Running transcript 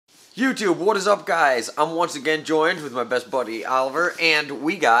YouTube, what is up, guys? I'm once again joined with my best buddy Oliver, and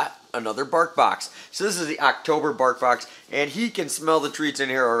we got another BarkBox. So this is the October BarkBox, and he can smell the treats in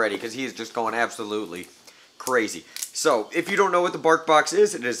here already because he's just going absolutely crazy. So if you don't know what the BarkBox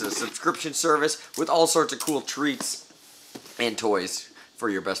is, it is a subscription service with all sorts of cool treats and toys for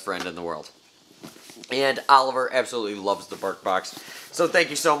your best friend in the world. And Oliver absolutely loves the BarkBox. So thank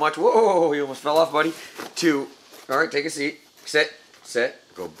you so much. Whoa, you almost fell off, buddy. All right, take a seat. Sit.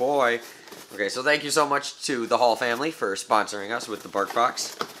 Good boy. Okay, so thank you so much to the Hall family for sponsoring us with the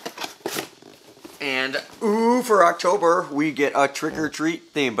BarkBox. And, for October, we get a trick-or-treat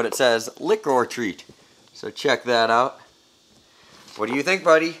theme, but it says lick or treat. So check that out. What do you think,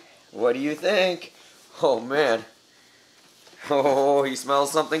 buddy? What do you think? Oh, man. Oh, he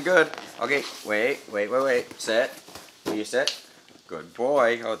smells something good. Okay, wait. Sit. Will you sit? Good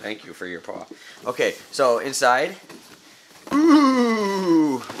boy. Oh, thank you for your paw. Okay, so inside...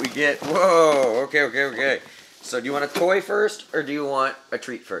 Ooh, we get, whoa, okay. So do you want a toy first, or do you want a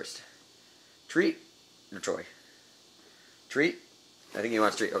treat first? Treat or toy? Treat? I think he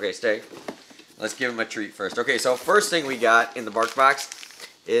wants treat. Okay, stay. Let's give him a treat first. Okay, so first thing we got in the BarkBox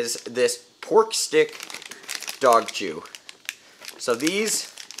is this pork stick dog chew. So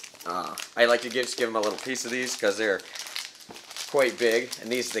these, I like to just give him a little piece of these because they're quite big, and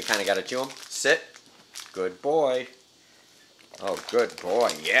these, they kind of got to chew them. Sit. Good boy. Oh, good boy.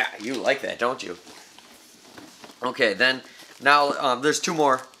 Yeah, you like that, don't you? Okay, then now there's two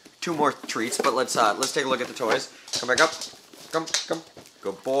more treats, but let's take a look at the toys. Come back up. Come.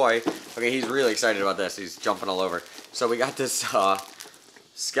 Good boy. Okay, he's really excited about this. He's jumping all over. So we got this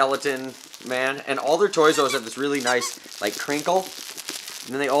skeleton man, and all their toys always have this really nice like crinkle.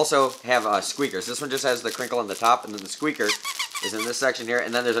 And then they also have squeakers. This one just has the crinkle on the top, and then the squeaker is in this section here,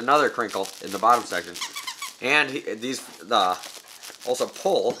 and then there's another crinkle in the bottom section. And these also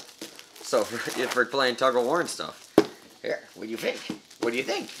pull, so for playing tug of war and stuff. Here, what do you think?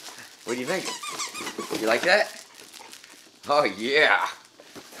 You like that? Oh yeah.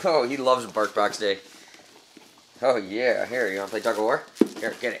 Oh, he loves BarkBox Day. Oh yeah. Here, you want to play tug of war?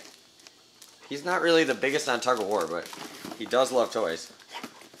 Here, get it. He's not really the biggest on tug of war, but he does love toys.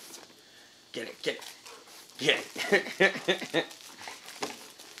 Get it. Get it.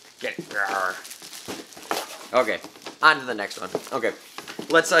 Okay, on to the next one. Okay,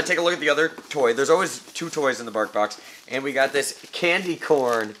 let's take a look at the other toy. There's always two toys in the BarkBox, and we got this candy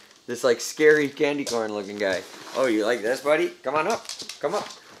corn, this like scary candy corn looking guy. Oh, you like this, buddy? Come on up. Come up.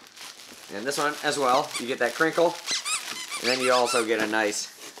 And this one as well. You get that crinkle, and then you also get a nice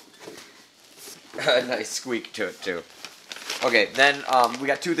squeak to it too. Okay, then we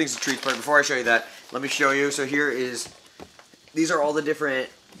got two things to treat, but before I show you that, let me show you. So these are all the different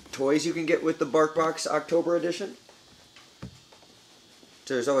toys you can get with the BarkBox October edition.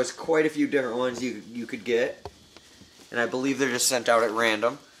 So there's always quite a few different ones you could get, and I believe they're just sent out at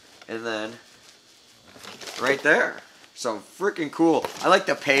random. And then right there, so freaking cool. I like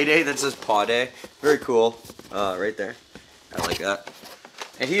the payday that says Paw Day. Very cool. Right there, I like that.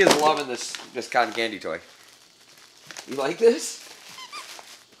 And he is loving this cotton candy toy. You like this?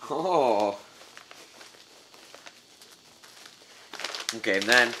 Oh. Okay, and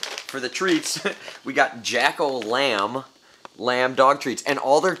then for the treats, we got Jack-O-Lamb lamb dog treats. And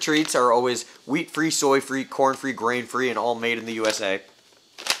all their treats are always wheat-free, soy-free, corn-free, grain-free, and all made in the USA.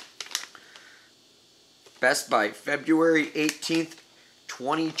 Best by February 18th,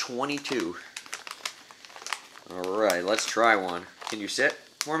 2022. Alright, let's try one. Can you sit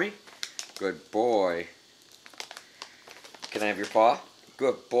for me? Good boy. Can I have your paw?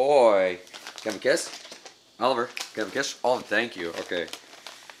 Good boy. Can I have a kiss? Oliver, can I have a kiss? Oh, thank you. Okay.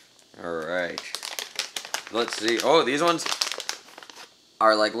 Alright. Let's see. Oh, these ones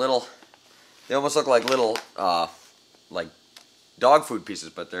are like little... They almost look like little, like dog food pieces,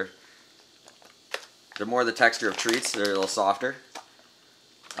 but they're more the texture of treats. They're a little softer.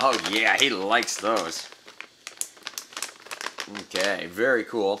 Oh, yeah, he likes those. Okay, very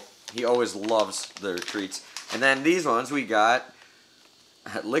cool. He always loves their treats. And then these ones we got...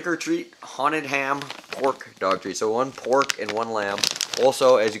 Liquor treat, haunted ham, pork dog treat. So one pork and one lamb.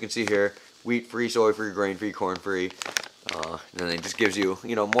 Also, as you can see here, wheat-free, soy-free, grain-free, corn-free. And then it just gives you,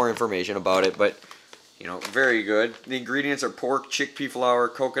 more information about it. But, very good. The ingredients are pork, chickpea flour,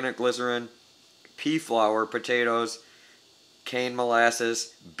 coconut glycerin, pea flour, potatoes, cane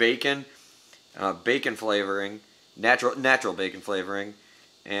molasses, bacon, bacon flavoring, natural bacon flavoring,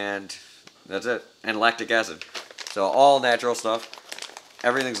 and that's it. And lactic acid. So all natural stuff.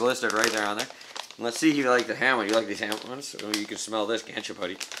 Everything's listed right there on there. And let's see if you like the ham one. You like these ham ones? Oh, you can smell this, can't you,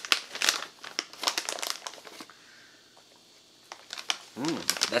 buddy?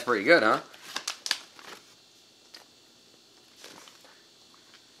 That's pretty good, huh?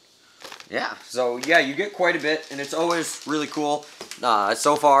 Yeah, so yeah, you get quite a bit, and it's always really cool.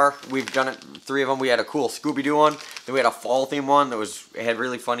 So far, we've done it, 3 of them. We had a cool Scooby-Doo one, then we had a fall-themed one that had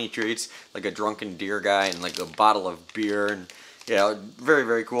really funny treats, like a drunken deer guy and like a bottle of beer, and yeah, very,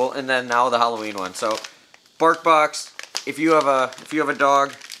 very cool. And then now the Halloween one. So, BarkBox, if you have a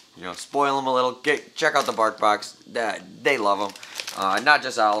dog, you know, spoil them a little. Check out the BarkBox. They love them. Not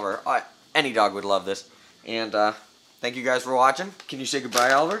just Oliver. Any dog would love this. And thank you guys for watching. Can you say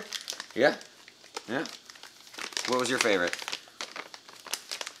goodbye, Oliver? Yeah? Yeah? What was your favorite?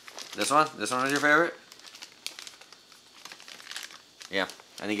 This one? This one was your favorite? Yeah,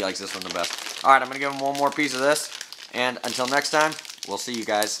 I think he likes this one the best. Alright, I'm going to give him one more piece of this. And until next time, we'll see you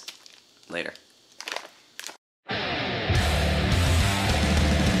guys later.